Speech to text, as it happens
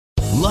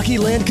Lucky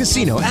Land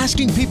Casino,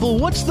 asking people,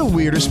 what's the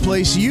weirdest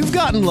place you've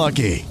gotten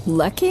lucky?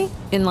 Lucky?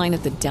 In line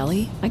at the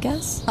deli, I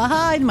guess?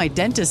 Aha, in my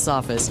dentist's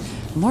office.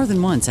 More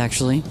than once,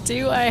 actually.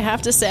 Do I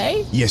have to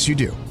say? Yes, you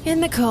do. In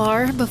the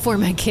car before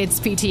my kids'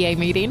 PTA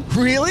meeting.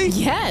 Really?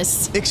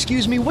 Yes.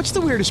 Excuse me, what's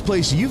the weirdest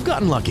place you've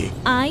gotten lucky?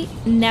 I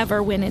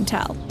never win and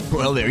tell.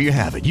 Well, there you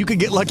have it. You can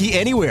get lucky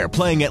anywhere,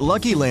 playing at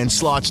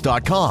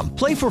LuckyLandSlots.com.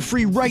 Play for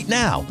free right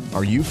now.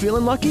 Are you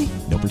feeling lucky?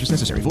 No purchase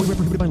necessary. Void where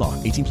prohibited by law.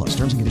 18 plus.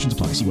 Terms and conditions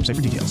apply. See website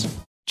for details.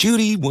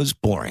 Judy was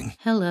boring.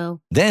 Hello.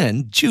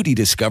 Then Judy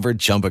discovered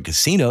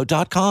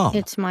ChumbaCasino.com.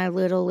 It's my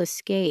little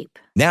escape.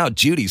 Now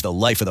Judy's the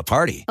life of the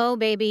party. Oh,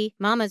 baby,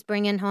 mama's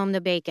bringing home the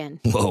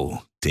bacon. Whoa,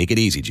 take it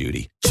easy,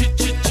 Judy.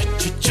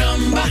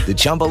 The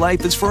Chumba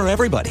life is for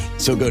everybody.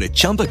 So go to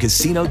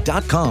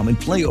ChumbaCasino.com and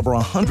play over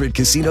 100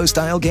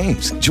 casino-style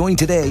games. Join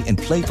today and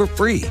play for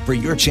free for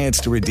your chance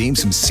to redeem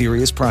some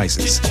serious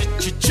prizes.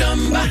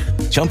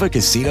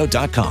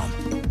 ChumbaCasino.com.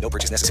 No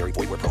purchase necessary.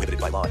 Void where prohibited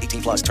by law.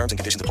 18 plus. Terms and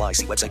conditions apply.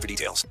 See website for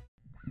details.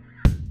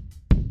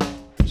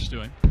 Just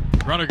doing.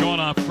 Runner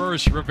going on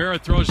first. Rivera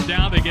throws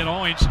down. They get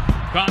Owens.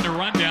 Caught in the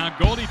rundown.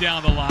 Goldie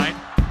down the line.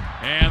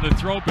 And the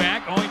throw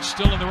back. Owens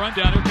still in the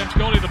rundown. Here comes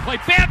Goldie to the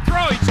plate. Bad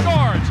throw. He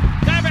scores.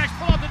 Diamondbacks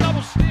pull out the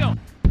double steal.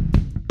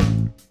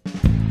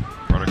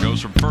 Runner goes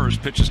from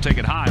first. Pitch is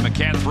taken high.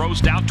 McCann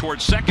throws down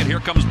towards second. Here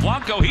comes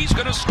Blanco. He's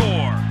going to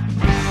score.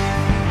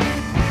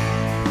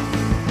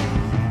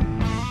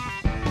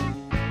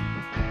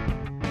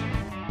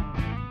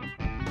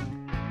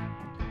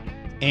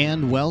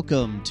 And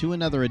welcome to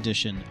another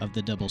edition of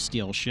the Double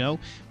Steal Show.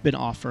 Been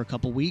off for a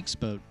couple weeks,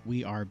 but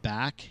we are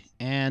back.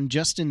 And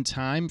just in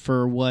time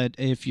for what,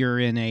 if you're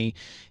in a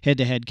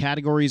head-to-head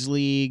categories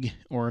league,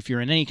 or if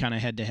you're in any kind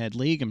of head-to-head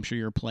league, I'm sure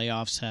your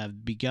playoffs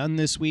have begun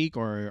this week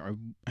or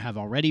have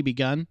already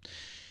begun.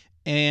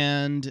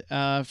 And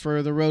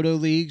for the Roto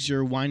leagues,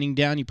 you're winding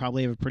down. You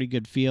probably have a pretty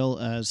good feel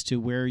as to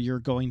where you're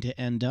going to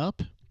end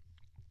up.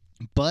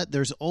 But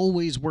there's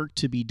always work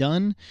to be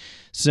done.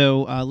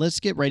 So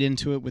let's get right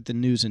into it with the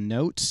news and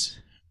notes.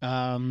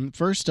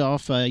 First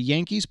off,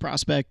 Yankees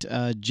prospect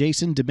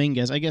Jason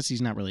Dominguez. I guess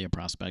he's not really a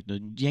prospect. A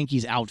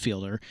Yankees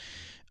outfielder.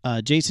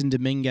 Jason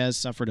Dominguez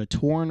suffered a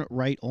torn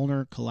right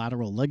ulnar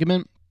collateral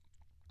ligament.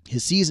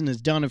 His season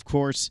is done, of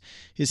course.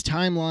 His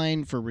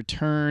timeline for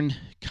return,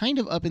 kind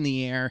of up in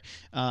the air.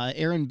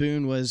 Aaron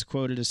Boone was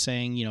quoted as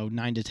saying,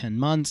 9 to 10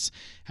 months.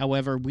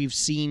 However, we've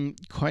seen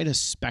quite a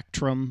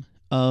spectrum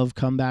of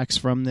comebacks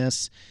from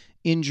this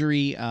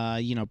injury.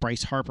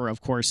 Bryce Harper,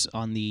 of course,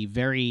 on the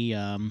very,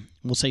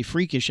 we'll say,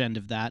 freakish end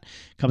of that,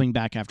 coming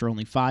back after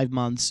only 5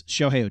 months.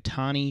 Shohei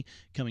Ohtani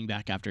coming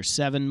back after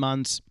 7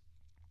 months.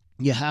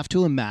 You have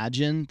to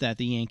imagine that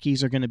the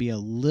Yankees are going to be a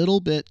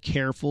little bit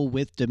careful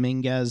with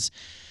Dominguez.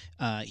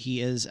 He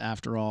is,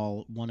 after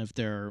all, one of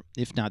their,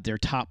 if not their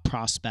top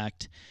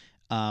prospect.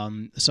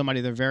 Somebody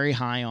they're very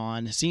high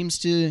on. Seems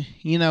to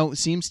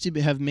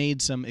have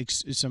made some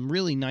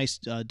really nice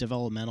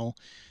developmental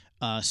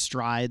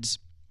strides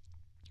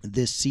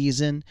this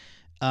season.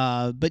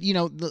 But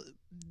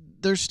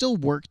there's still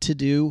work to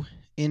do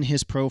in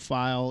his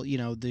profile.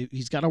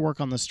 He's got to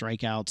work on the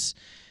strikeouts.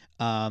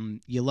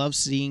 You love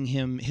seeing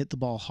him hit the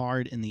ball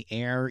hard in the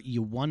air.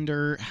 You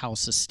wonder how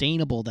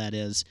sustainable that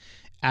is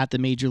at the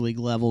major league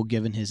level,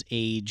 given his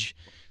age.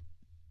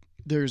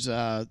 There's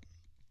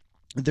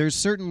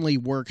certainly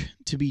work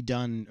to be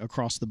done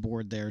across the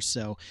board there.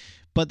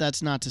 But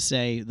that's not to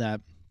say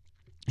that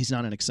he's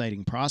not an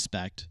exciting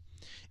prospect.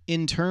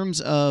 In terms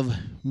of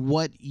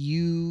what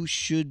you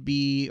should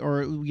be,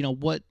 or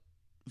what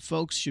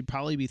folks should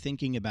probably be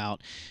thinking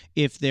about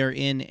if they're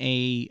in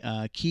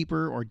a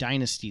keeper or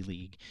dynasty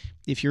league.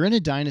 If you're in a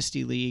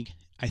dynasty league,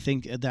 I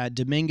think that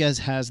Dominguez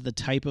has the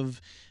type of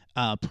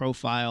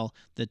profile,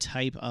 the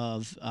type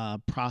of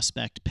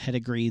prospect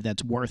pedigree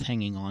that's worth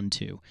hanging on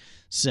to.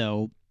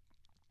 So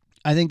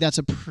I think that's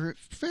a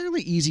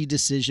fairly easy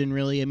decision,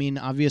 really. I mean,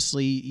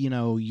 obviously,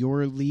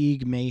 your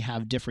league may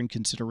have different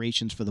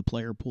considerations for the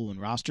player pool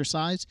and roster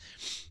size.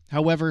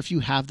 However, if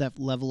you have that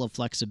level of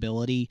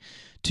flexibility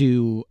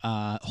to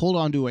hold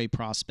on to a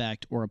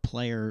prospect or a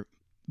player,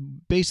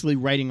 basically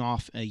writing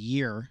off a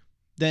year,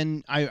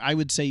 then I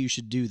would say you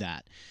should do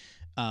that.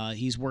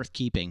 He's worth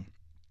keeping.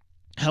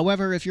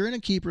 However, if you're in a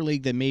keeper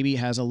league that maybe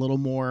has a little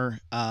more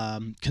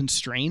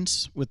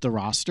constraints with the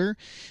roster,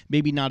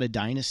 maybe not a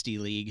dynasty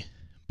league,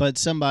 but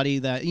somebody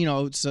that,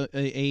 it's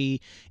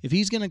if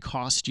he's going to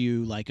cost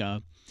you like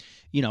a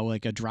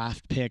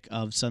draft pick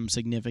of some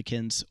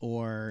significance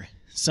or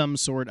some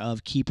sort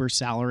of keeper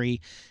salary,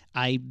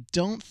 I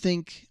don't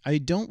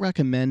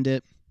recommend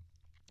it.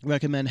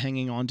 Recommend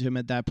hanging on to him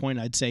at that point.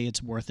 I'd say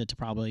it's worth it to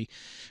probably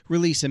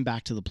release him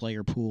back to the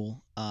player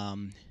pool.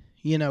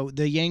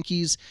 The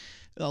Yankees,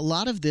 a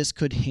lot of this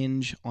could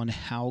hinge on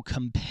how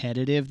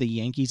competitive the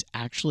Yankees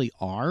actually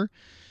are,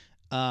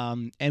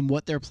 and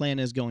what their plan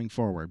is going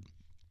forward.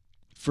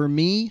 For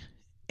me,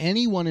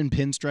 anyone in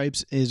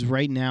pinstripes is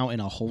right now in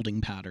a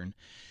holding pattern,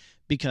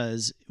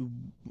 because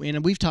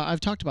I've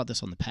talked about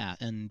this on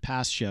the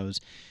past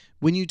shows.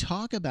 When you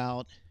talk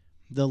about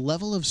the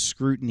level of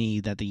scrutiny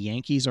that the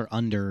Yankees are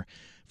under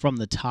from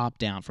the top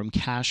down, from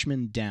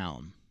Cashman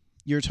down,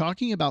 you're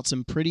talking about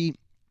some pretty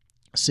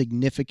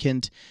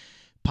significant,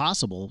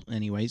 possible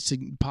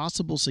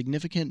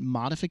significant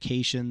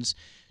modifications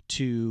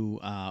to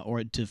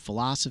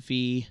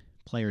philosophy,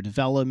 player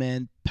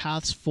development,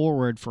 paths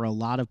forward for a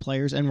lot of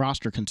players, and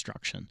roster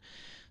construction.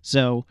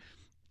 So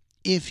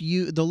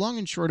the long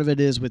and short of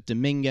it is with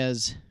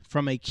Dominguez,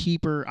 from a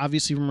keeper,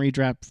 obviously from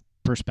redraft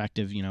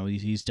perspective,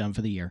 he's done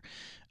for the year.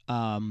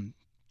 From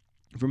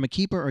a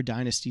keeper or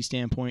dynasty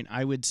standpoint,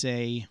 I would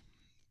say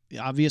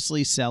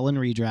obviously sell and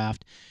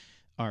redraft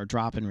or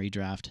drop and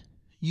redraft.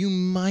 You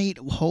might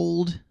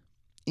hold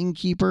in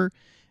keeper.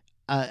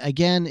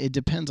 Again, it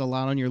depends a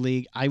lot on your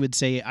league. I would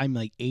say I'm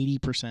like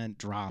 80%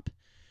 drop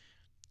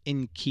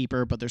in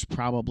keeper, but there's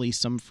probably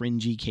some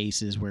fringy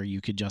cases where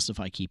you could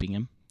justify keeping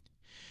him.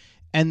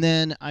 And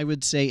then I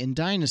would say in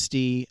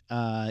Dynasty,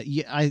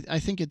 I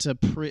think it's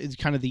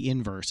kind of the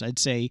inverse. I'd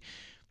say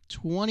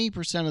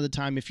 20% of the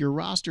time, if your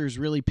roster is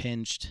really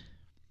pinched,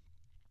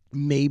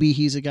 maybe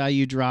he's a guy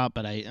you drop,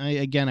 but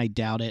I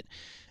doubt it.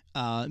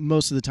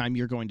 Most of the time,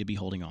 you're going to be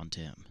holding on to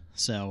him.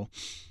 So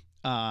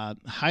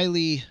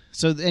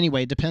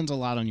anyway, it depends a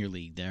lot on your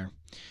league there.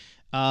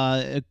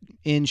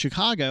 In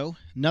Chicago,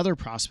 another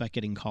prospect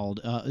getting called,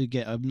 a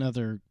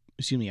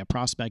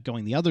prospect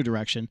going the other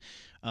direction.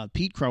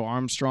 Pete Crow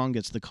Armstrong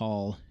gets the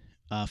call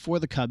for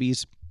the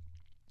Cubbies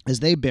as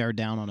they bear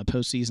down on a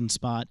postseason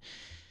spot.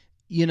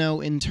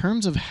 In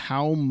terms of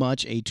how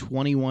much a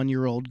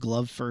 21-year-old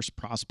glove-first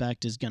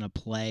prospect is going to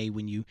play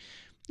when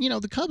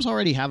the Cubs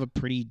already have a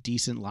pretty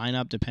decent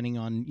lineup, depending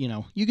on,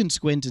 you can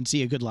squint and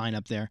see a good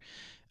lineup there.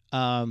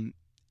 And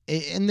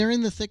they're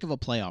in the thick of a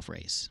playoff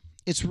race.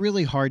 It's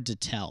really hard to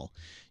tell.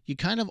 You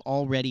kind of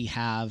already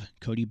have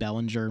Cody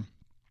Bellinger,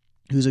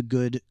 who's a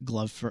good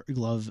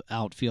glove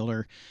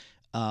outfielder.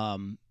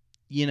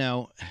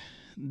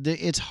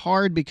 It's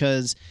hard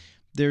because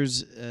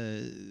there's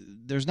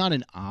not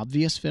an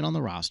obvious fit on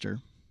the roster,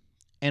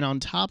 and on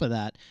top of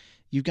that,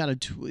 you've got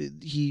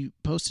he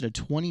posted a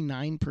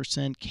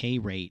 29% K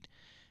rate,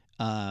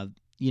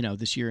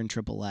 this year in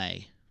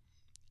AAA.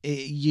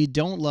 You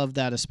don't love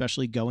that,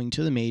 especially going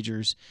to the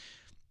majors.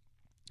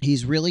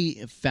 He's really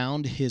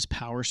found his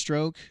power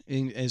stroke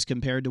as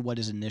compared to what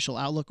his initial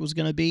outlook was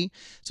going to be.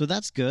 So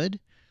that's good.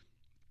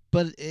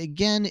 But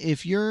again,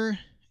 if you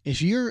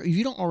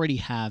don't already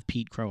have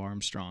Pete Crow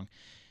Armstrong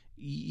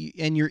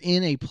and you're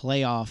in a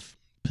playoff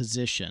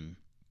position,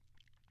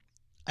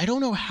 I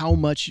don't know how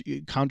much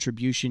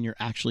contribution you're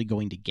actually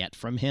going to get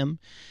from him.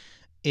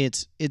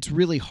 It's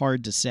really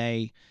hard to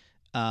say.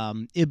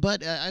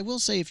 But I will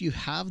say, if you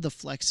have the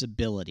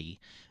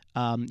flexibility,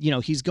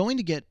 he's going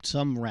to get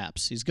some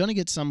reps. He's going to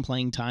get some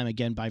playing time,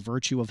 again, by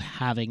virtue of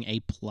having a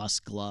plus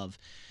glove.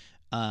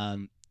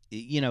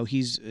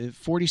 He's 46%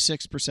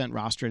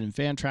 rostered in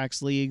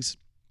Fantrax leagues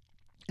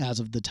as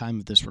of the time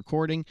of this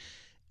recording.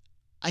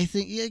 I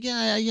think,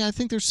 I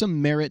think there's some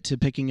merit to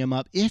picking him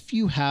up if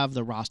you have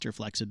the roster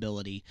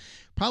flexibility.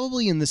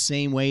 Probably in the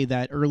same way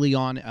that early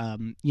on,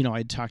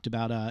 I talked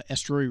about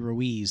Estuary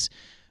Ruiz.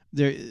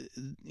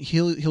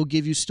 He'll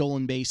give you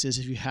stolen bases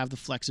if you have the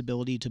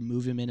flexibility to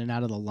move him in and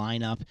out of the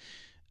lineup.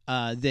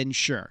 Then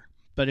sure,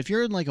 but if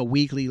you're in like a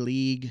weekly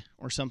league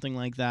or something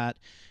like that,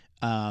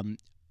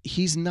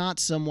 he's not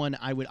someone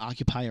I would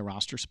occupy a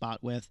roster spot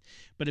with.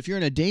 But if you're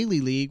in a daily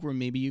league where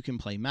maybe you can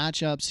play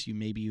matchups,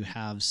 maybe you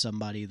have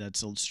somebody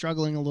that's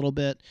struggling a little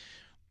bit.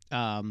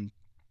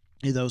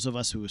 Those of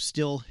us who have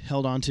still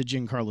held on to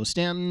Giancarlo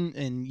Stanton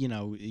and,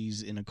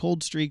 he's in a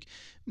cold streak,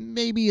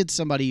 maybe it's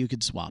somebody you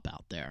could swap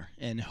out there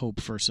and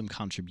hope for some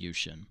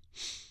contribution.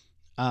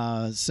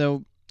 Kind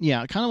of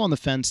on the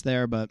fence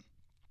there, but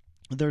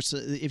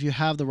if you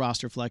have the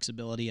roster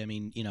flexibility,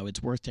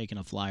 it's worth taking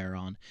a flyer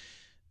on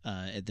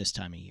at this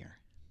time of year.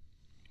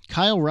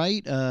 Kyle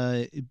Wright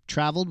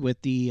traveled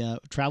with the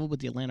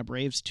Atlanta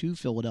Braves to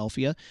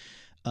Philadelphia.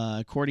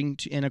 According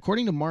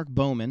to Mark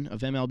Bowman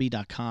of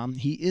MLB.com,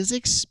 he is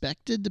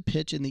expected to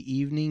pitch in the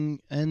evening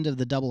end of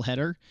the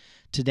doubleheader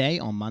today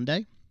on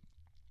Monday.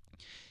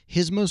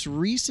 His most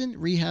recent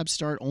rehab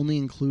start only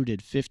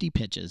included 50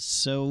 pitches,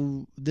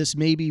 so this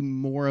may be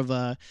more of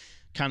a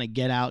kind of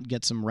get out,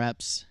 get some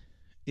reps.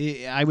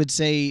 I would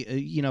say,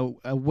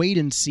 a wait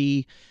and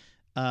see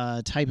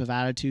type of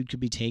attitude could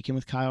be taken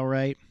with Kyle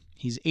Wright.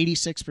 He's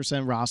 86%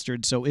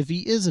 rostered, so if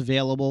he is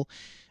available,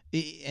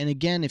 and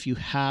again, if you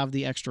have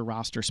the extra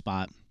roster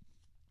spot,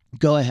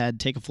 go ahead,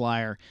 take a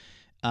flyer,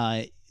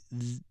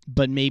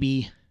 but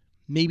maybe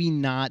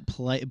not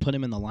put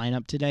him in the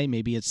lineup today.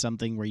 Maybe it's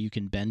something where you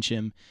can bench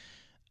him.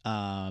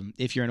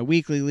 If you're in a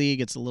weekly league,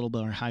 it's a little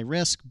bit more high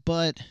risk,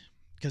 but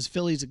because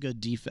Philly's a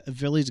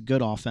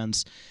good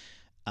offense.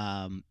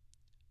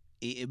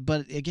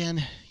 But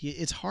again,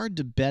 it's hard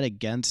to bet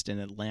against an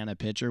Atlanta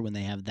pitcher when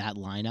they have that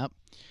lineup.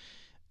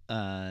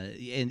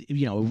 And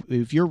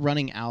if you're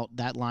running out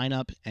that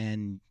lineup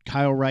and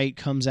Kyle Wright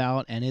comes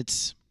out and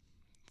it's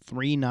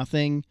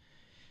 3-0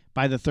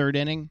 by the third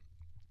inning,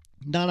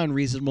 not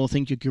unreasonable to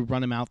think you could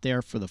run him out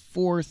there for the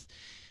fourth.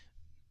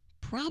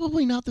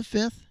 probably not the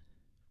 5th.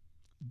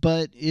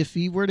 But if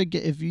he were to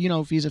get,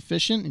 if he's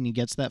efficient and he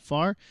gets that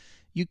far,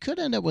 you could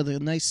end up with a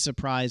nice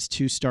surprise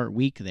 2-start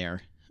week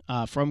there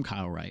from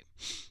Kyle Wright.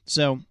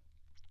 So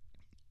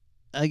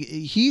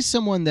he's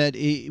someone that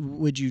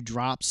would you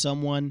drop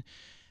someone?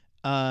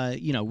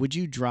 Would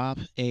you drop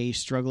a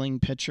struggling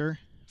pitcher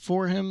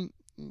for him?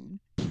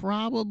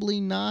 Probably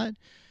not.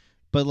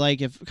 But like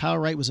if Kyle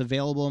Wright was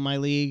available in my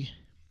league,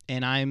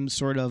 and I'm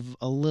sort of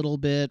a little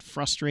bit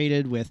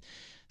frustrated with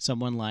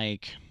someone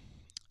like.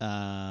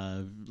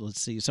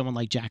 Someone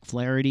like Jack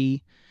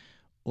Flaherty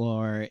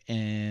or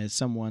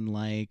someone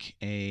like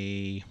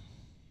I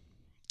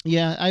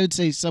would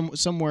say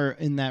somewhere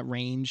in that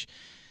range.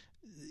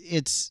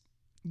 It's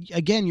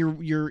again,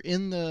 if you're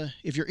in the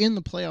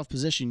playoff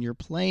position, you're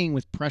playing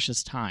with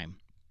precious time.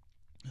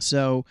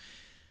 So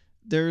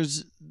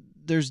there's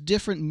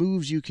different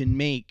moves you can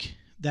make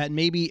that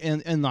maybe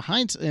on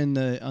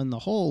the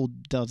whole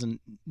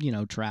doesn't,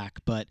 track,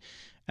 but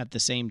at the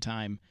same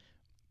time,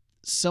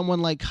 someone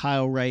like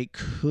Kyle Wright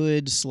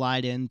could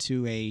slide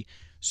into a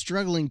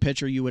struggling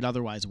pitcher you would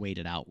otherwise wait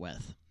it out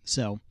with.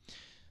 So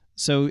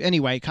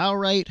anyway, Kyle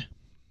Wright,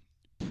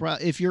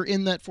 if you're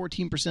in that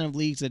 14% of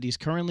leagues that he's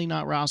currently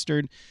not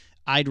rostered,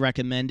 I'd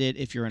recommend it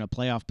if you're in a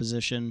playoff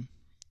position.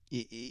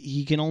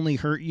 He can only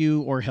hurt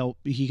you or help.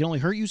 He can only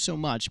hurt you so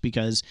much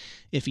because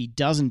if he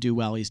doesn't do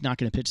well, he's not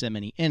going to pitch that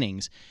many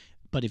innings.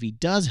 But if he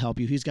does help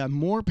you, he's got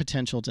more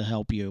potential to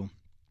help you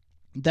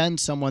than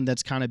someone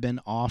that's kind of been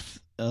off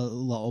a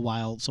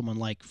while, someone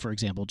like, for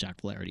example,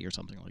 Jack Flaherty or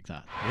something like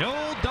that. The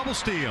old double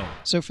steal.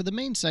 So for the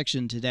main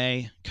section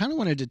today, kind of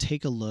wanted to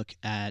take a look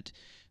at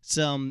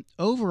some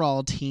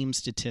overall team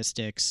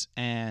statistics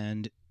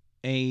and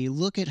a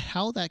look at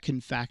how that can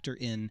factor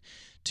in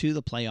to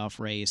the playoff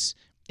race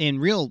in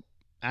real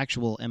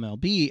actual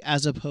MLB,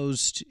 as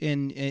opposed to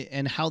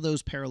and how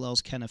those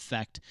parallels can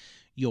affect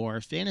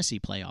your fantasy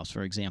playoffs,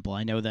 for example.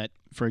 I know that,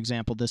 for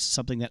example, this is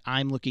something that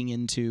I'm looking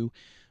into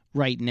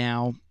right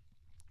now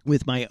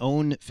with my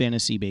own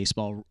fantasy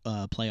baseball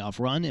playoff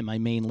run in my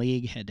main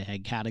league,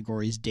 head-to-head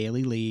categories,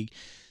 daily league.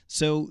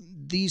 So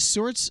these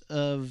sorts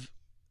of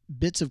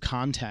bits of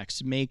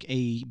context make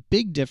a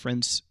big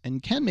difference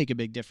and can make a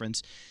big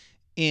difference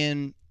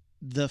in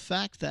the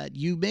fact that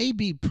you may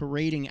be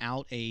parading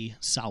out a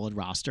solid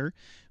roster,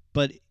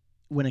 but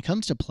when it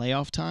comes to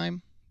playoff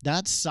time,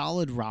 that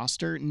solid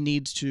roster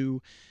needs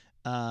to,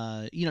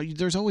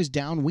 there's always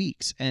down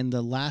weeks, and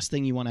the last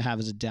thing you want to have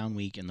is a down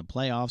week in the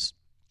playoffs.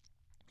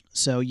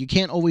 So you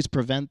can't always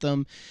prevent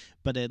them,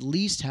 but at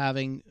least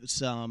having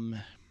some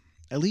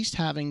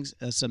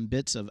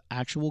bits of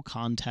actual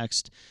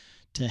context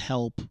to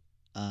help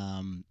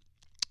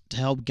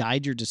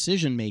guide your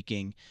decision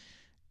making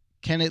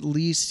can at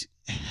least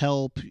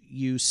help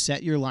you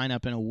set your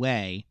lineup in a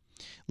way,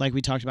 like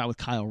we talked about with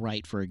Kyle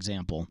Wright, for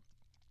example,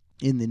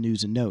 in the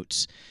news and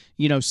notes.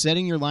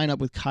 Setting your lineup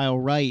with Kyle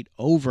Wright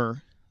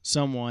over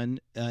someone,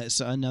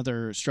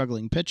 another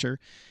struggling pitcher,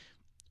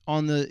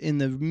 in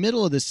the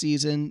middle of the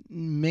season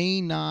may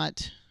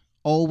not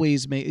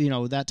always make,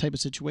 that type of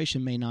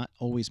situation may not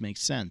always make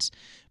sense.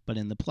 But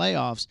in the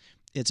playoffs,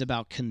 it's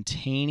about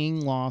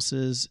containing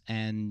losses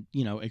and,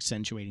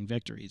 accentuating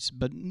victories,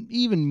 but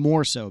even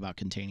more so about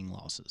containing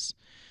losses.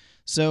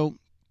 So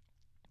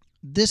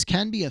this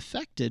can be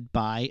affected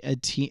by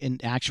an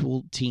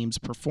actual team's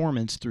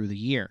performance through the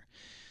year.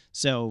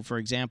 So, for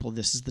example,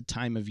 this is the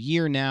time of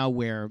year now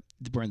where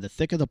we're in the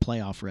thick of the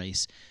playoff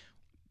race.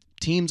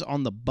 Teams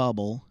on the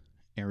bubble,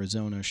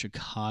 Arizona,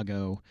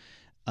 Chicago,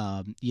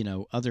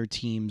 other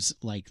teams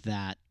like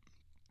that,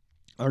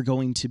 are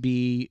going to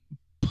be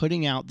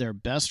putting out their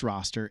best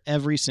roster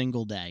every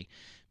single day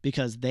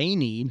because they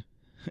need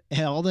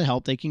all the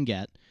help they can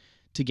get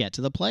to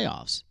the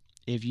playoffs.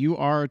 If you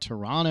are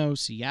Toronto,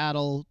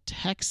 Seattle,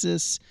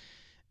 Texas,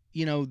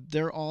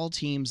 they're all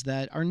teams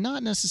that are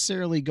not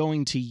necessarily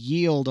going to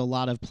yield a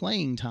lot of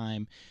playing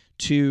time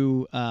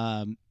to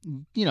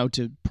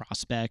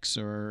prospects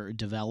or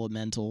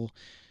developmental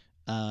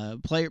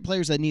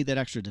players that need that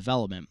extra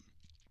development.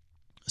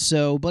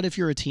 So, but if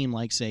you're a team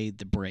like, say,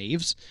 the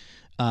Braves,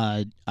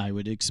 I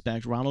would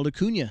expect Ronald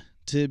Acuna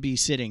to be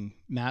sitting,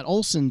 Matt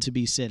Olson to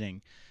be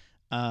sitting,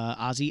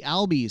 Ozzie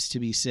Albies to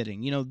be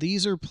sitting.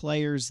 These are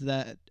players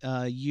that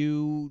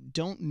you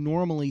don't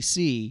normally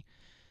see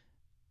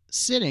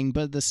sitting,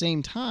 but at the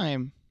same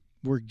time,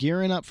 we're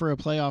gearing up for a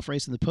playoff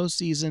race in the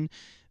postseason,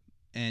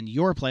 and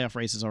your playoff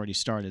race has already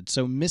started.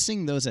 So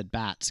missing those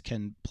at-bats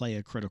can play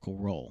a critical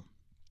role.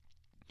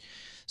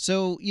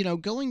 So,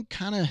 going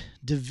kind of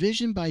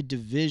division by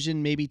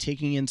division, maybe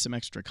taking in some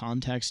extra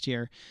context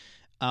here.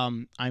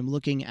 I'm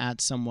looking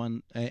at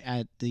someone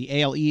at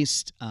the AL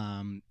East,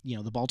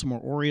 the Baltimore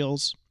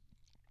Orioles.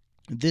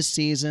 This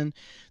season,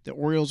 the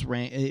Orioles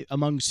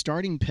among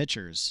starting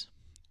pitchers,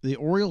 the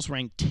Orioles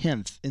ranked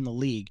 10th in the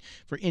league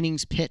for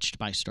innings pitched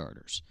by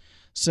starters.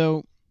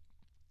 So,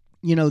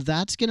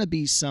 that's going to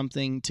be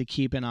something to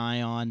keep an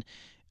eye on.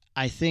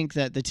 I think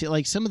that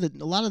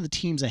a lot of the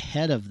teams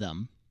ahead of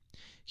them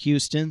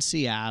Houston,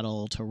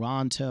 Seattle,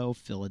 Toronto,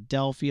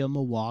 Philadelphia,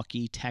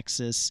 Milwaukee,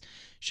 Texas,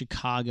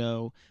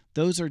 Chicago.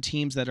 Those are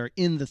teams that are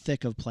in the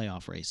thick of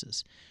playoff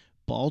races.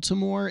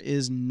 Baltimore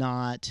is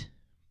not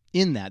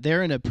in that.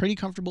 They're in a pretty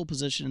comfortable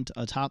position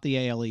atop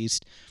the AL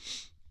East.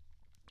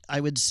 I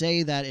would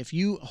say that if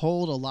you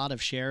hold a lot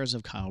of shares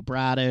of Kyle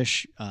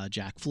Bradish,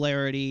 Jack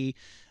Flaherty,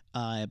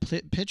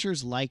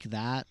 pitchers like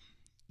that,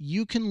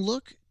 you can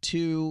look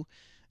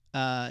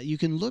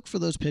for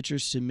those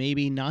pitchers to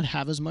maybe not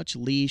have as much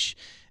leash,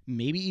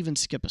 maybe even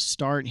skip a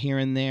start here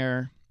and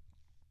there.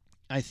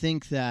 I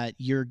think that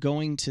you're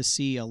going to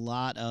see a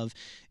lot of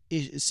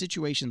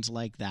situations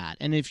like that.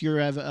 And if you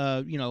have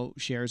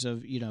shares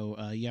of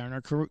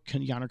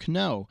Yennier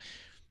Cano,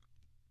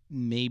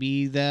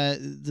 maybe that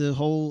the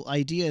whole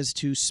idea is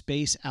to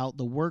space out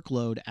the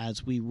workload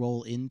as we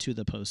roll into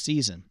the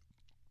postseason.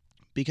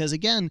 Because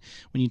again,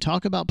 when you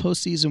talk about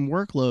postseason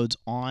workloads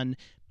on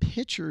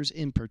pitchers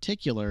in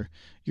particular,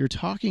 you're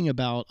talking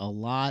about a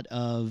lot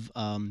of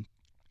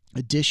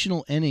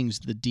additional innings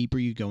the deeper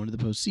you go into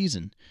the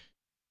postseason.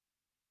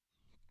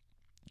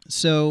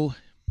 So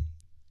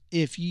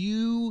if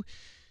you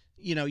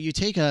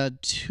take a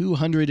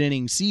 200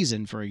 inning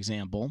season, for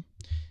example,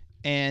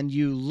 and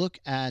you look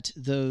at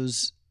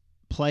those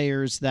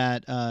players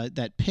that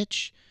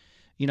pitch,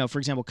 for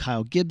example,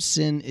 Kyle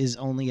Gibson is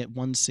only at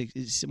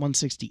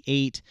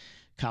 168,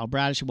 Kyle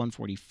Bradish at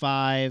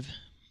 145.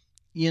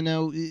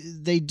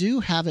 They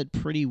do have it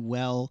pretty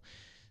well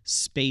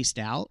spaced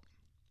out,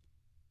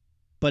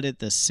 but at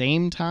the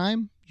same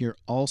time, you're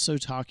also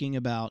talking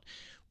about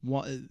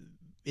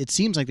it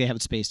seems like they have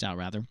it spaced out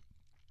rather,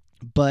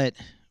 but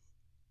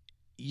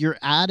you're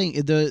adding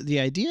the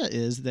idea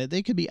is that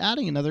they could be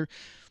adding another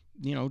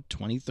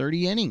 20,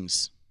 30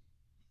 innings.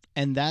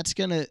 And that's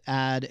going to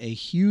add a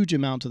huge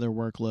amount to their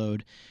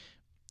workload.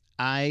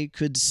 I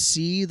could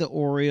see the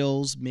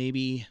Orioles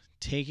maybe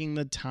taking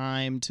the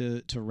time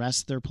to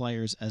rest their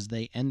players as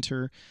they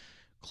enter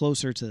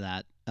closer to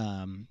that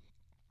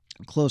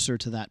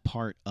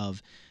part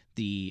of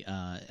the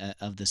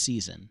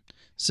season.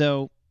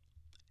 So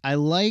I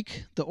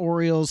like the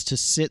Orioles to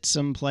sit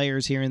some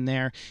players here and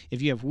there.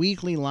 If you have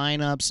weekly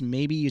lineups,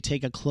 maybe you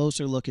take a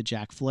closer look at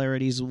Jack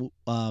Flaherty's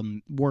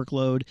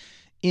workload.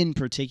 In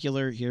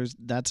particular,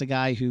 that's a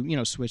guy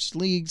who switched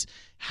leagues,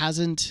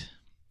 hasn't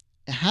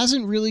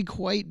really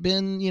quite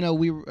been.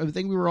 I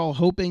think we were all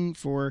hoping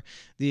for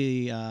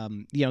the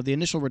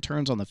initial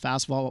returns on the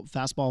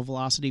fastball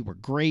velocity were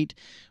great.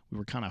 We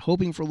were kind of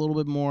hoping for a little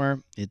bit more.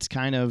 It's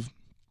kind of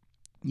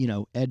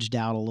edged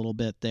out a little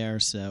bit there,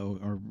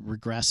 or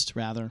regressed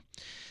rather.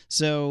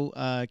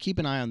 So keep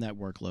an eye on that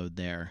workload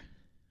there.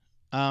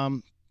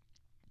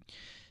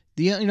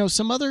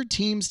 Some other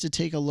teams to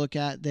take a look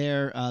at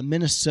there.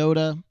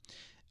 Minnesota,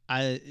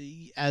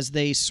 as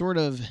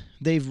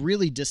they've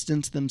really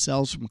distanced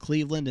themselves from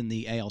Cleveland in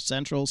the AL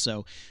Central,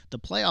 so the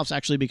playoffs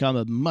actually become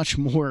a much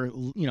more,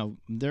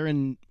 they're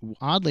in,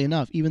 oddly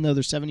enough, even though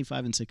they're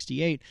 75 and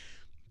 68,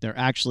 they're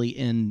actually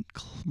in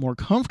more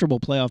comfortable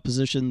playoff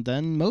position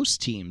than most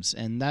teams,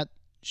 and that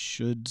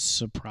should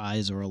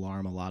surprise or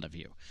alarm a lot of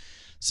you.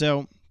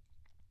 So,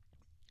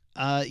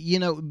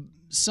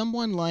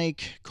 someone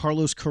like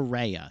Carlos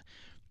Correa,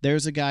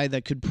 there's a guy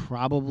that could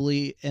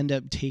probably end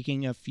up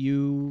taking a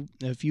few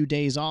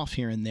days off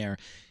here and there.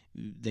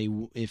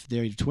 When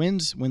the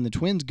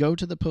Twins go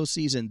to the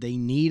postseason, they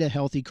need a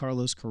healthy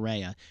Carlos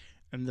Correa,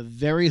 and the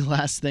very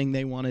last thing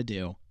they want to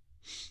do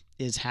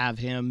is have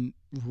him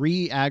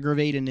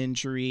re-aggravate an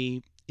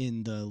injury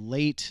in the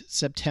late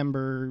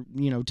September,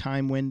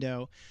 time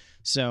window.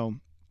 So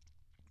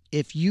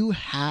if you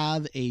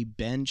have a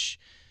bench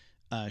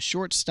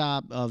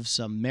shortstop of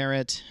some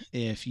merit,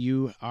 if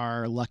you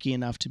are lucky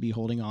enough to be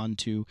holding on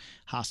to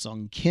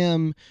Ha-Sung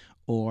Kim,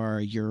 or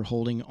you're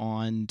holding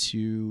on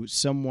to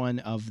someone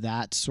of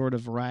that sort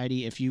of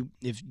variety, if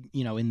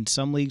in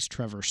some leagues,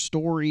 Trevor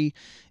Story,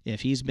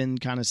 if he's been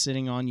kind of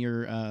sitting on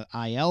your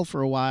IL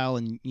for a while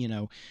and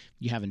you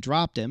haven't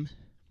dropped him,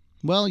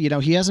 well,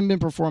 he hasn't been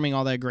performing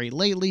all that great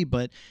lately,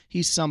 but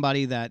he's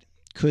somebody that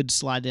could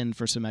slide in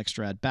for some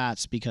extra at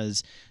bats,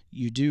 because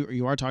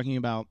you are talking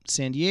about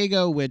San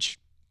Diego, which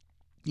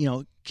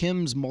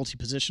Kim's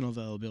multi-positional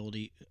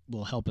availability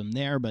will help him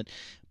there, but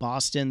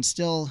Boston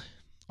still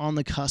on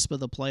the cusp of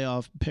the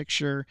playoff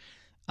picture.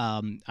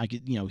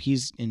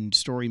 He's in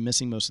Story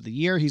missing most of the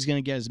year. He's going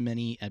to get as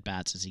many at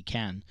bats as he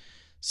can.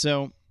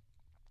 So,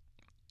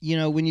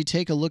 when you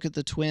take a look at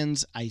the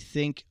Twins, I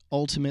think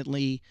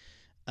ultimately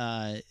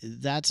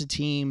that's a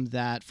team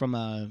that from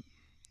the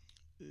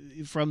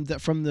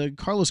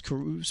Carlos,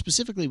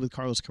 specifically with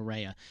Carlos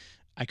Correa,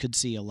 I could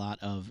see a lot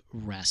of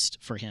rest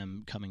for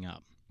him coming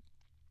up.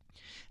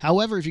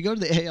 However, if you go to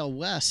the AL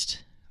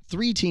West,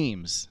 3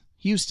 teams,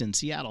 Houston,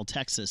 Seattle,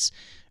 Texas,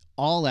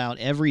 all out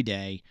every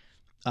day.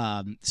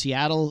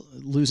 Seattle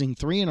losing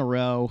 3 in a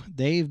row.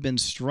 They've been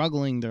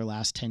struggling their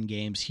last 10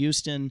 games.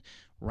 Houston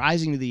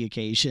rising to the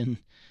occasion,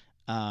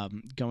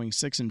 going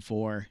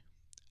 6-4.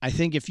 I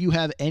think if you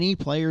have any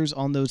players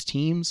on those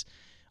teams,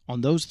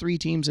 on those 3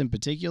 teams in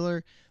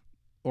particular,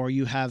 or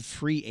you have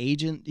free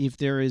agent, if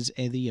there is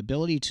the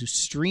ability to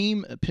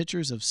stream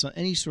pitchers of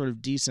any sort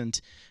of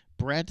decent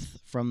breadth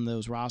from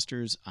those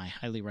rosters, I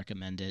highly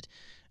recommend it.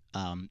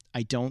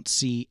 I don't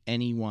see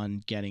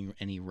anyone getting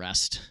any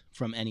rest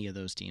from any of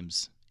those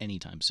teams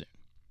anytime soon.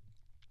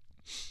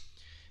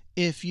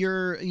 If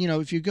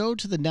you go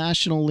to the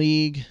National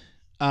League,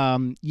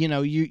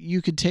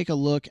 you could take a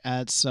look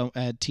at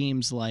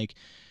teams like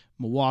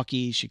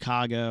Milwaukee,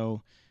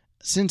 Chicago,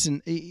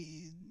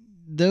 Cincinnati.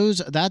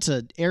 That's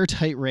an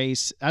airtight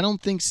race. I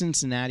don't think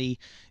Cincinnati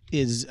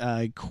is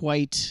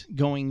quite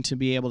going to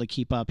be able to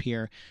keep up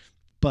here,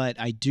 but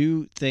I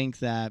do think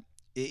that,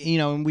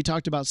 and we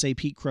talked about, say,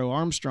 Pete Crow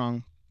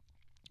Armstrong.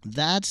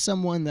 That's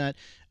someone that,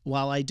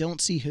 while I don't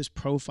see his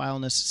profile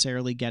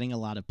necessarily getting a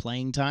lot of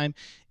playing time,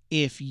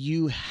 if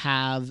you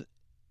have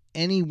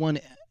any one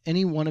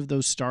of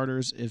those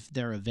starters, if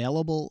they're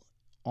available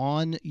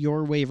on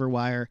your waiver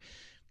wire,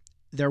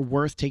 they're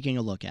worth taking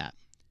a look at.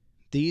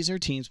 These are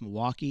teams,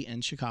 Milwaukee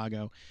and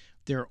Chicago.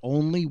 Their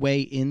only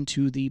way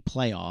into the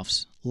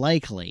playoffs,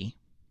 likely,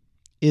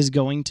 is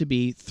going to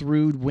be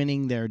through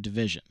winning their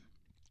division.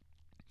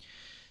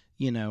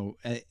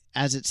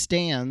 As it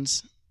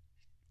stands,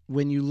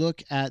 when you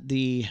look at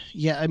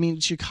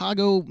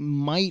Chicago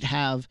might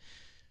have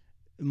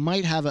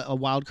a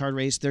wild card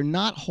race. They're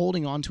not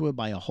holding on to it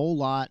by a whole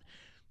lot.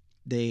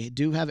 They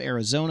do have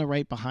Arizona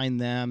right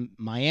behind them,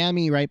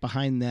 Miami right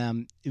behind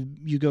them.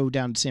 You go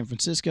down to San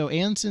Francisco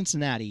and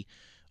Cincinnati.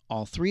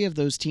 All three of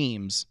those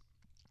teams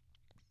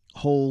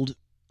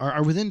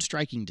are within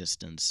striking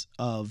distance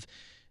of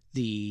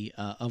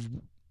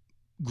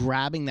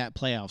grabbing that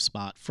playoff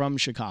spot from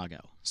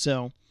Chicago.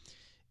 So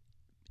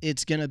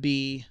it's going to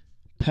be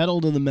pedal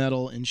to the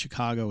metal in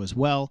Chicago as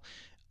well.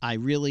 I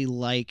really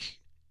like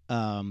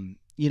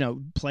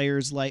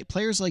players like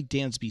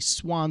Dansby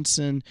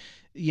Swanson.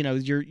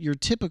 Your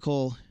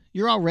typical,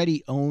 you're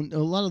already owned. A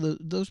lot of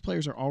those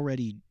players are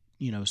already,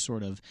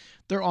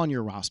 they're on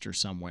your roster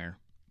somewhere.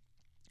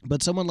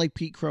 But someone like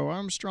Pete Crow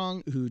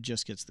Armstrong, who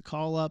just gets the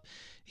call up,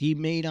 he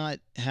may not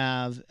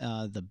have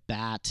the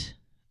bat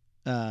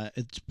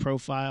its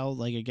profile.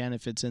 Like, again,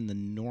 if it's in the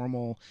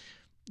normal,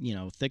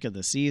 thick of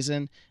the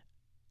season,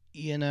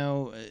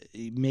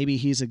 maybe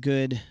he's a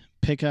good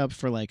pickup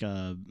for like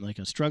a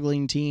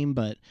struggling team.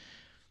 But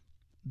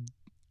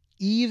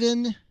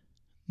even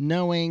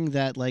knowing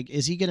that,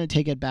 is he going to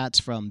take at bats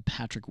from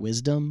Patrick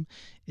Wisdom?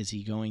 Is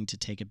he going to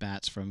take at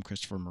bats from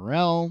Christopher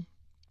Morel?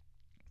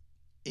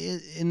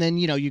 And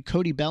then,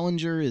 Cody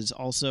Bellinger is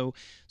also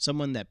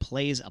someone that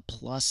plays a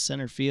plus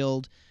center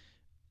field.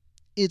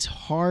 It's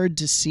hard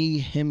to see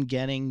him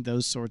getting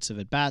those sorts of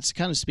at-bats.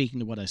 Kind of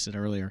speaking to what I said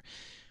earlier,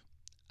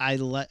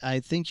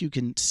 I think you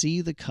can see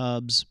the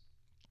Cubs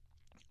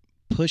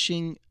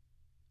pushing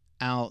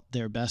out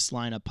their best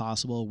lineup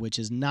possible, which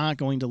is not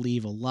going to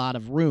leave a lot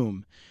of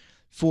room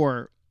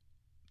for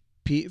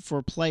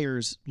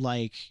players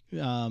like,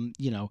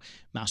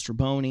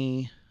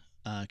 Mastrobuoni,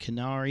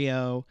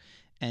 Canario,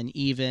 and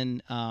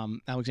even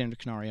Alexander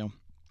Canario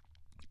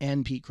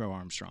and Pete Crow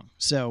Armstrong.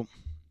 So,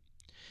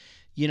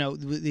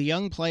 the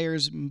young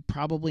players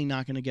probably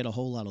not going to get a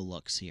whole lot of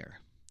looks here.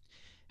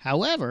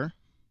 However,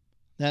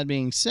 that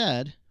being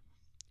said,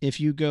 if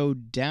you go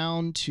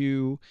down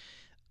to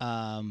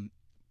the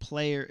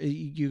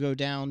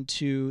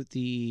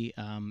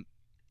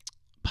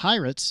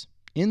Pirates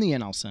in the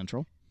NL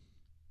Central,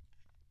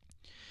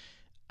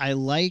 I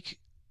like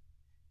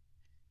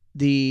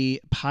the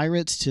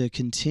Pirates to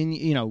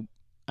continue,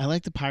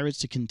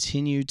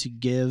 to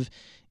give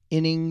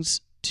innings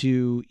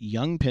to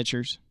young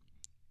pitchers.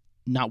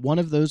 Not one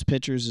of those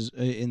pitchers is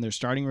in their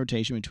starting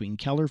rotation between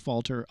Keller,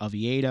 Falter,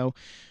 Oviedo,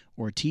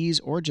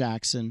 Ortiz, or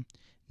Jackson.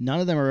 None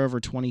of them are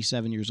over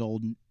 27 years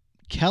old.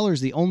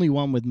 Keller's the only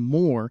one with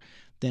more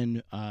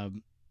than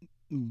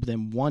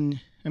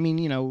one.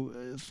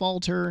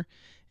 Falter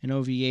and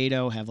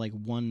Oviedo have like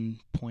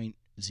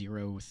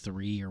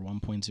 1.03 or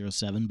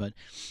 1.07, but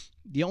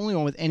the only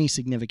one with any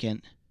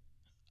significant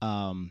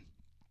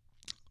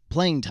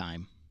playing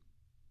time.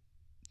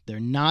 They're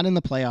not in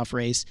the playoff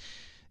race.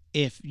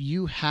 If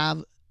you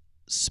have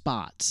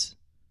spots,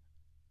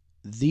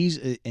 these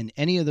in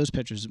any of those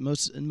pitchers,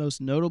 most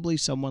notably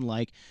someone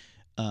like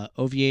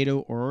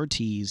Oviedo or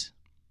Ortiz,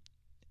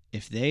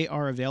 if they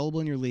are available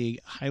in your league,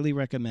 highly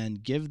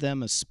recommend give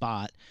them a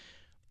spot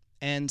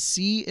and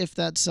see if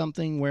that's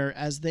something where,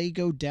 as they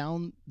go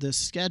down the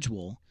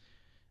schedule,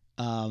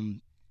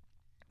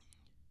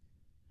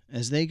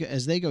 as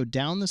they go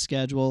down the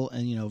schedule,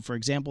 and for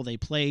example, they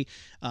play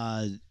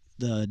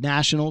the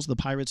Nationals. The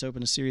Pirates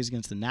open a series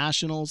against the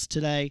Nationals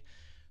today.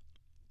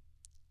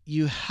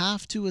 You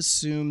have to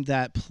assume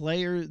that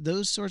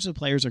those sorts of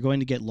players are going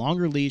to get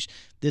longer leash.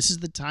 This is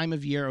the time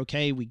of year.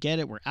 Okay, we get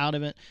it. We're out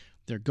of it.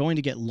 They're going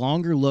to get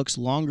longer looks,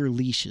 longer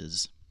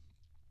leashes.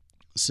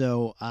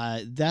 So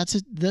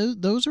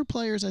those are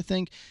players, I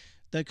think,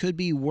 that could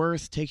be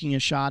worth taking a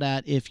shot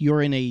at if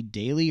you're in a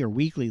daily or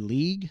weekly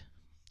league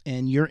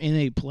and you're in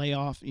a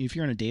playoff. If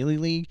you're in a daily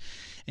league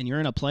and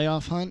you're in a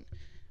playoff hunt,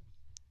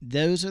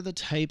 those are the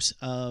types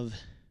of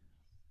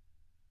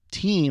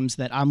teams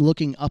that I'm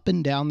looking up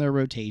and down their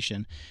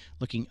rotation,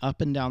 looking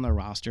up and down their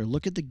roster,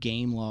 look at the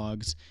game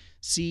logs,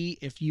 see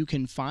if you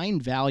can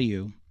find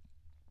value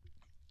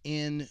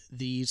in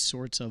these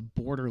sorts of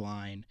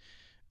borderline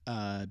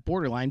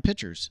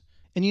pitchers.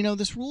 And,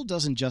 this rule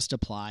doesn't just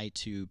apply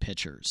to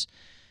pitchers.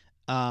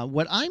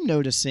 What I'm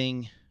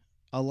noticing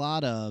a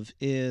lot of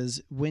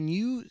is when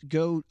you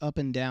go up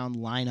and down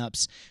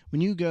lineups,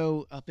 when you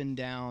go up and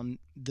down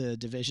the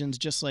divisions,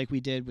 just like we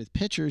did with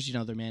pitchers,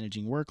 they're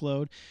managing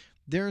workload.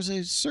 There's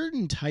a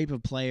certain type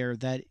of player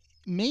that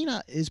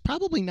is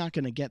probably not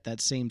going to get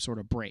that same sort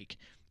of break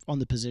on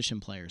the position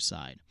player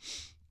side.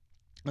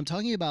 I'm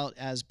talking about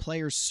as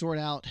players sort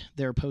out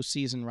their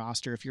postseason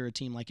roster. If you're a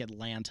team like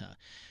Atlanta,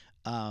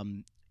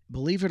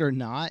 believe it or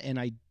not, and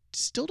I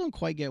still don't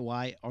quite get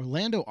why,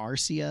 Orlando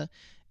Arcia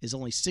is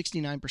only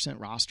 69%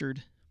 rostered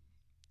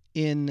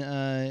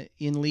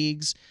in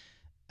leagues.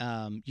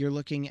 You're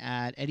looking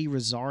at Eddie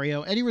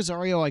Rosario. Eddie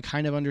Rosario, I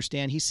kind of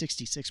understand. He's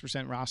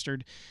 66%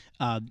 rostered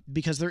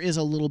because there is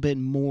a little bit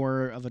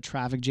more of a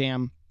traffic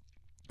jam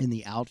in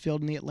the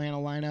outfield in the Atlanta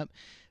lineup.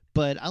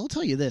 But I'll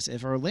tell you this,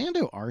 if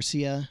Orlando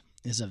Arcia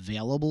is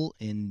available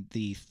in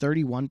the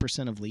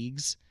 31% of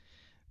leagues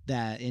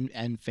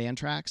and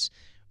Fantrax,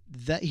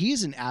 that he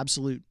is an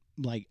absolute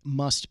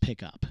must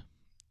pick up.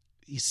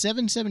 He's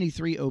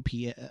 773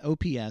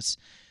 OPS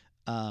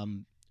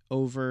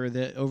over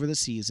the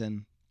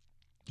season.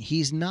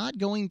 He's not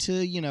going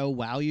to,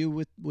 wow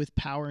you with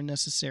power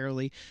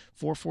necessarily.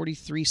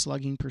 443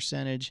 slugging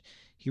percentage.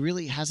 He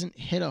really hasn't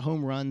hit a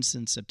home run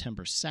since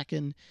September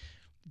 2nd.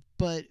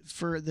 But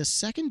for the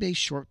second base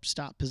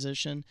shortstop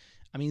position,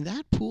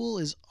 that pool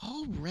is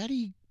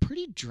already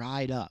pretty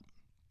dried up.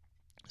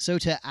 So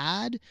to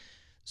add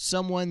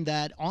someone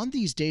that on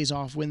these days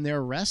off when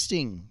they're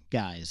resting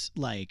guys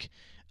like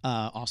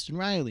Austin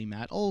Riley,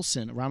 Matt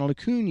Olson, Ronald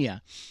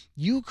Acuna,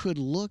 you could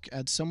look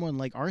at someone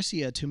like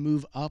Arcia to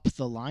move up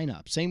the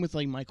lineup. Same with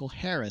Michael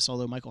Harris,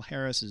 although Michael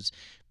Harris is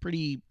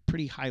pretty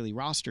highly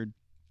rostered.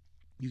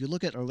 You could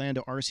look at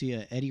Orlando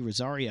Arcia, Eddie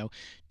Rosario.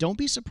 Don't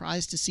be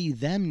surprised to see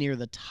them near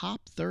the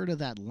top third of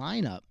that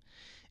lineup.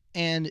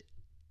 And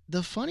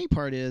the funny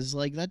part is,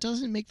 that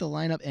doesn't make the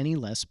lineup any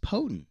less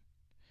potent.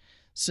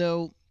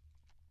 So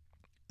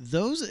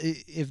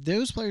if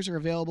those players are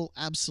available,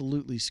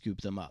 absolutely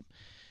scoop them up.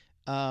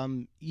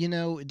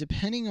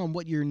 Depending on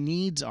what your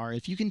needs are,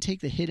 if you can take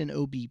the hit in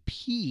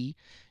OBP,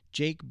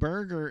 Jake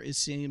Berger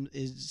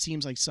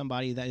seems like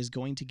somebody that is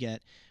going to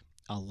get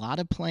a lot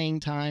of playing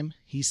time.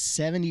 He's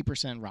 70%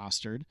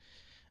 rostered.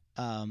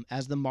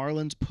 As the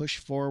Marlins push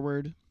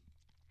forward,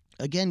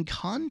 again,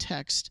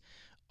 context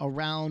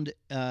around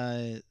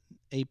a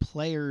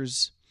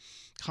player's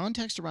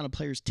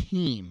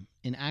team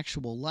in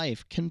actual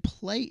life can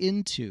play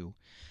into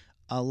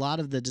a lot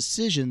of the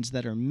decisions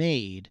that are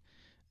made,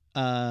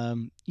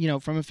 from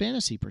a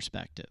fantasy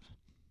perspective.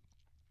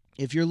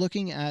 If you're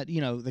looking at,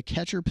 the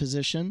catcher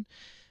position,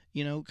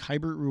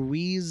 Keibert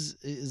Ruiz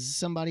is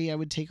somebody I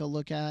would take a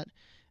look at.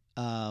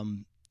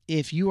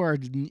 If you are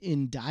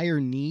in dire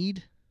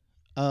need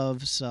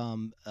of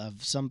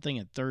something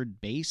at third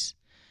base,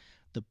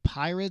 the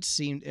Pirates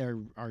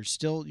are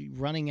still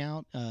running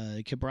out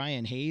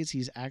Ke'Bryan Hayes.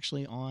 He's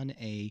actually on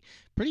a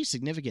pretty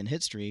significant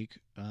hit streak.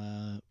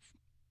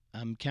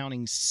 I'm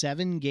counting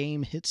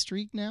 7-game hit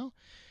streak now,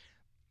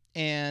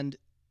 and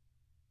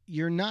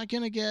you're not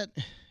gonna get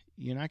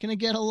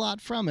a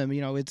lot from him.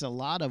 It's a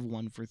lot of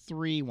 1 for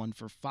 3, 1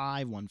 for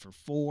 5, 1 for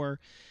 4.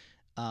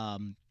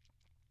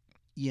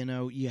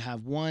 You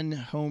have 2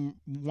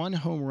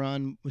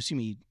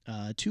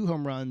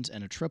 home runs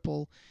and a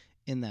triple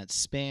in that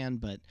span,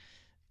 but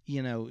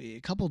a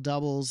couple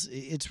doubles.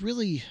 It's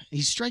really,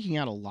 he's striking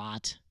out a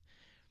lot.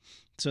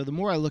 So the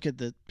more I look at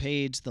the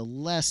page, the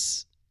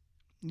less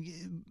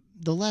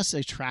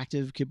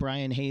attractive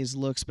Ke'Bryan Hayes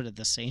looks, but at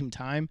the same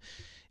time,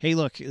 hey,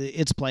 look,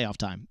 it's playoff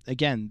time.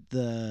 Again,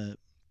 the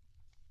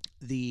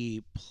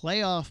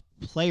playoff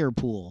player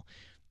pool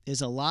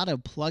is a lot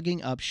of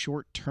plugging up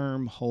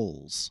short-term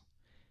holes.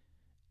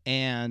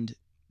 And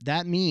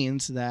that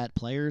means that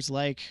players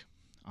like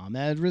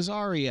Ahmed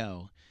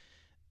Rosario,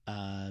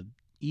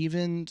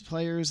 even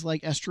players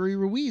like Esteury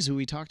Ruiz, who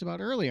we talked about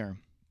earlier,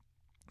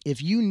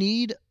 if you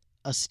need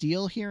a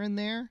steal here and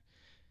there,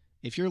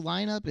 if your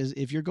lineup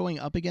if you're going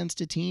up against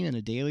a team in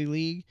a daily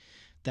league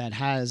that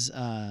has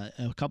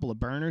a couple of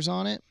burners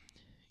on it,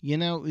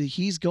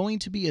 he's going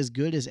to be as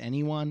good as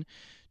anyone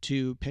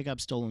to pick up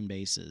stolen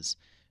bases.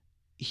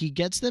 He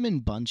gets them in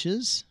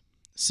bunches,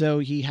 so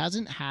he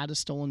hasn't had a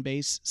stolen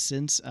base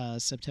since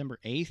September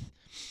 8th,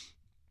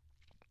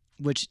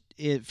 which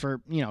for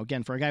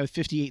a guy with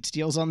 58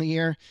 steals on the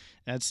year,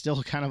 that's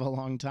still kind of a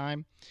long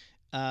time.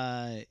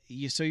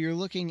 So you're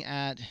looking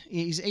at,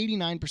 he's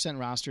 89%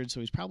 rostered, so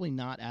he's probably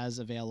not as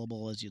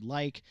available as you'd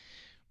like.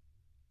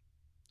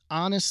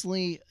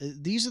 Honestly,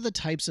 these are the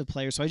types of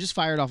players. So I just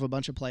fired off a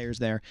bunch of players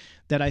there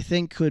that I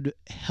think could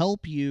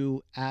help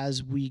you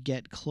as we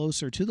get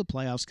closer to the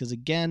playoffs. Because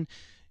again,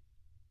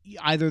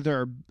 either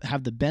they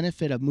have the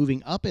benefit of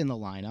moving up in the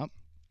lineup,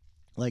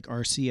 like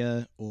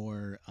Arcia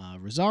or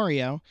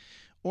Rosario,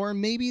 or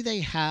maybe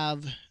they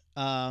have,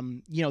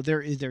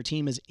 their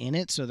team is in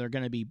it, so they're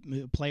going to be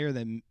a player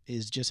that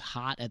is just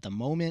hot at the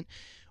moment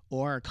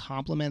or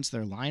complements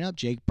their lineup.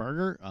 Jake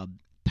Burger, a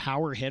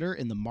power hitter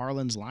in the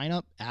Marlins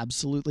lineup,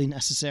 absolutely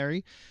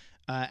necessary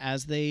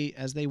as they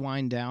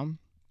wind down.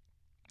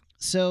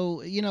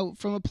 So,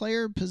 from a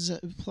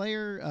position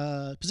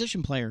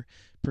player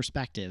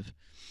perspective,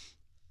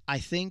 I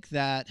think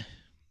that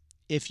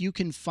if you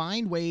can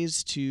find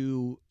ways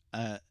to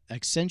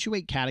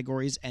accentuate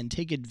categories and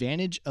take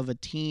advantage of a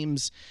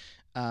team's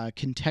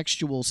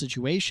contextual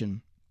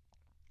situation,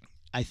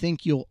 I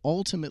think you'll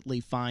ultimately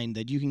find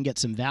that you can get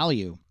some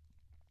value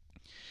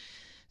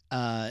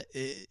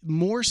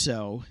more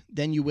so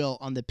than you will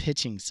on the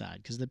pitching side.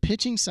 Because the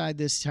pitching side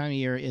this time of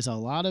year is a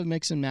lot of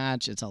mix and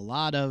match. It's a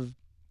lot of,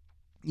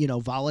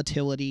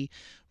 volatility,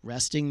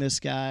 resting this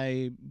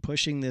guy,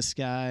 pushing this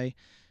guy.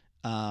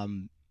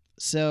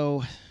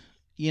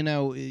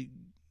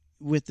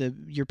 With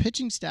your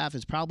pitching staff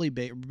is probably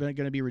going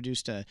to be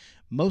reduced to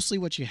mostly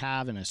what you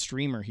have in a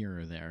streamer here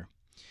or there.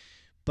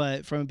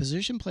 But from a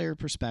position player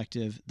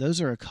perspective, those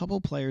are a couple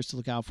players to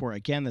look out for.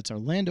 Again, that's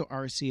Orlando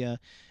Arcia,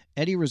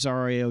 Eddie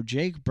Rosario,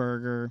 Jake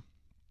Burger.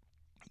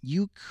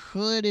 You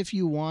could, if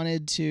you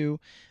wanted to,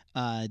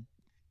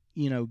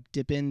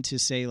 dip into,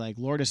 say, like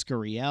Lourdes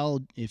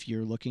Gurriel if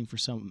you're looking for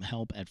some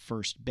help at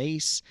first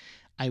base.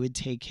 I would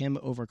take him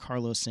over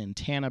Carlos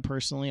Santana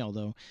personally,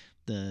 although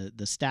the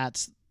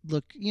stats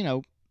look,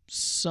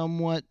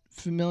 somewhat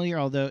familiar.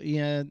 Although,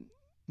 now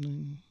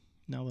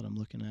that I'm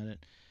looking at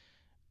it,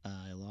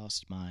 I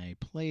lost my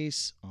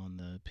place on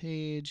the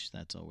page.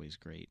 That's always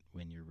great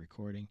when you're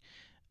recording.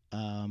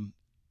 The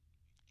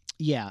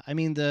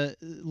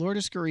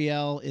Lourdes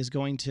Gurriel is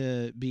going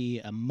to be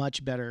a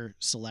much better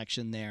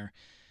selection there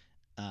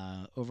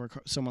over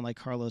someone like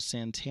Carlos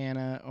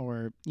Santana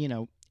or,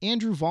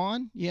 Andrew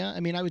Vaughn. Yeah,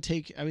 I would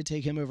take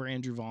him over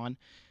Andrew Vaughn.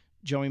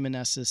 Joey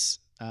Meneses,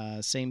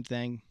 same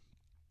thing.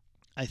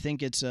 I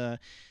think it's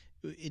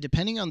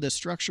depending on the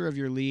structure of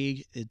your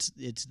league, it's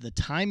the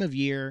time of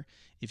year,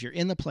 if you're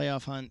in the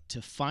playoff hunt,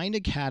 to find a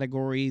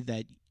category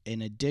that,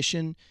 in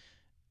addition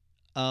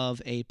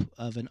of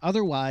an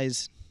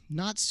otherwise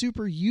not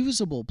super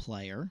usable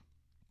player,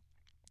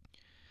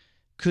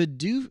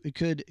 could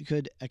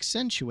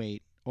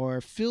accentuate or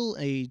fill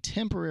a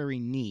temporary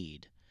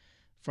need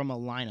from a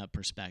lineup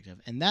perspective.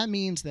 And that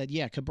means that,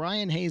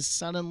 Ke'Bryan Hayes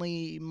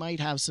suddenly might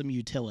have some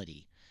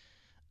utility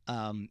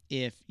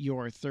if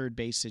your third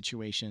base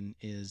situation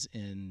is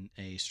in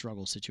a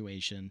struggle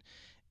situation.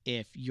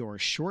 If your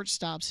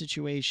shortstop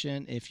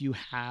situation, if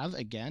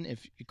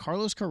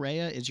Carlos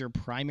Correa is your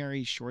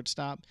primary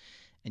shortstop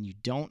and you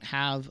don't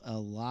have a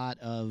lot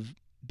of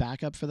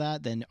backup for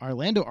that, then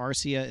Orlando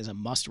Arcia is a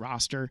must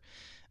roster.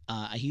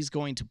 He's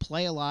going to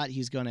play a lot.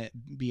 He's going to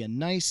be a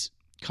nice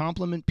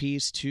complement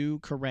piece to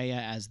Correa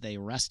as they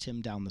rest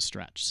him down the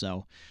stretch.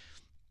 So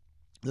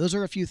those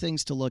are a few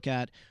things to look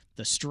at.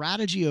 The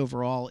strategy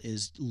overall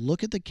is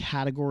look at the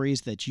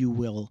categories that you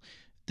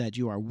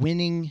are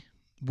winning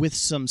with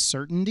some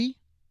certainty,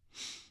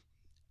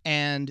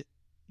 and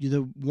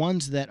the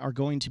ones that are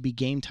going to be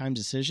game time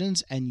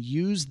decisions, and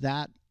use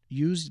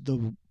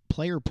the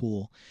player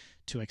pool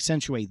to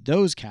accentuate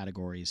those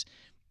categories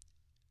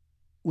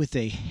with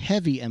a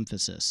heavy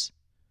emphasis.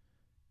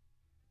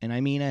 And I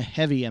mean a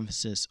heavy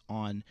emphasis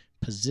on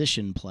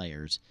position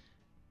players,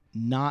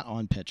 not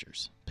on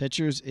pitchers.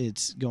 Pitchers,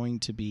 it's going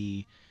to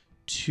be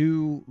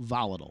too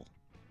volatile.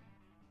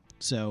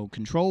 So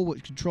control,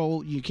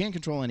 you can't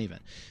control any of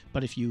it.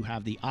 But if you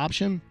have the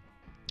option,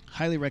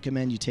 highly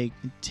recommend you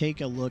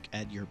take a look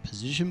at your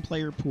position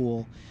player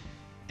pool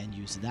and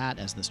use that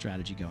as the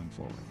strategy going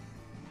forward.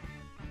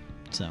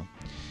 So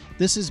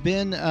this has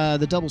been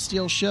the Double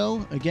Steal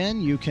Show.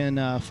 Again, you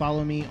can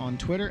follow me on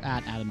Twitter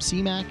at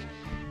AdamCmac,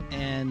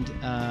 and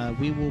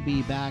we will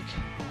be back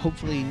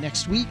hopefully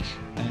next week.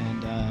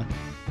 And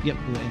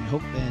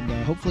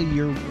hopefully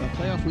your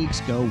playoff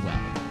weeks go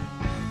well.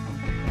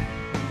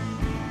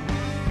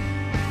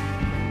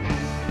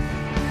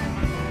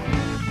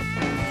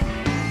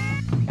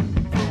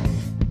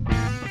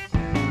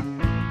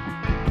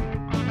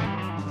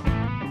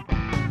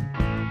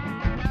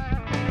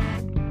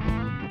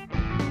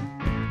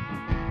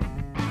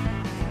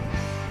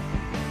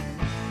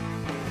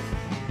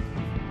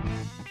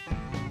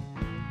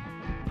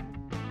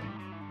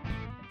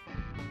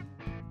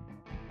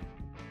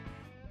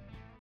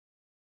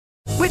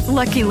 With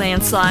Lucky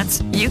Land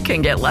Slots, you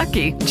can get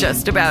lucky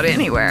just about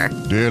anywhere.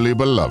 Dearly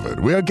beloved,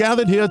 we are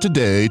gathered here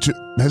today to...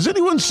 Has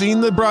anyone seen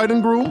the bride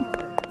and groom?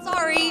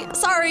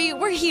 Sorry,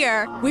 we're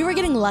here. We were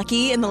getting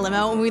lucky in the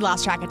limo and we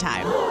lost track of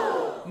time.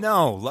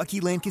 No,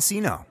 Lucky Land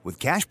Casino, with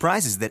cash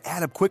prizes that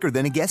add up quicker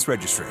than a guest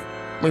registry.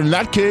 In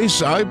that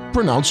case, I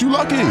pronounce you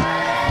lucky.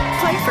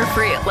 Play for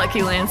free at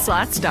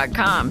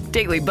LuckyLandSlots.com.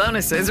 Daily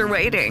bonuses are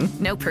waiting.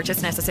 No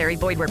purchase necessary.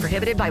 Void where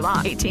prohibited by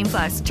law.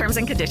 18+. Terms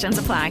and conditions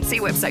apply. See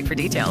website for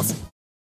details.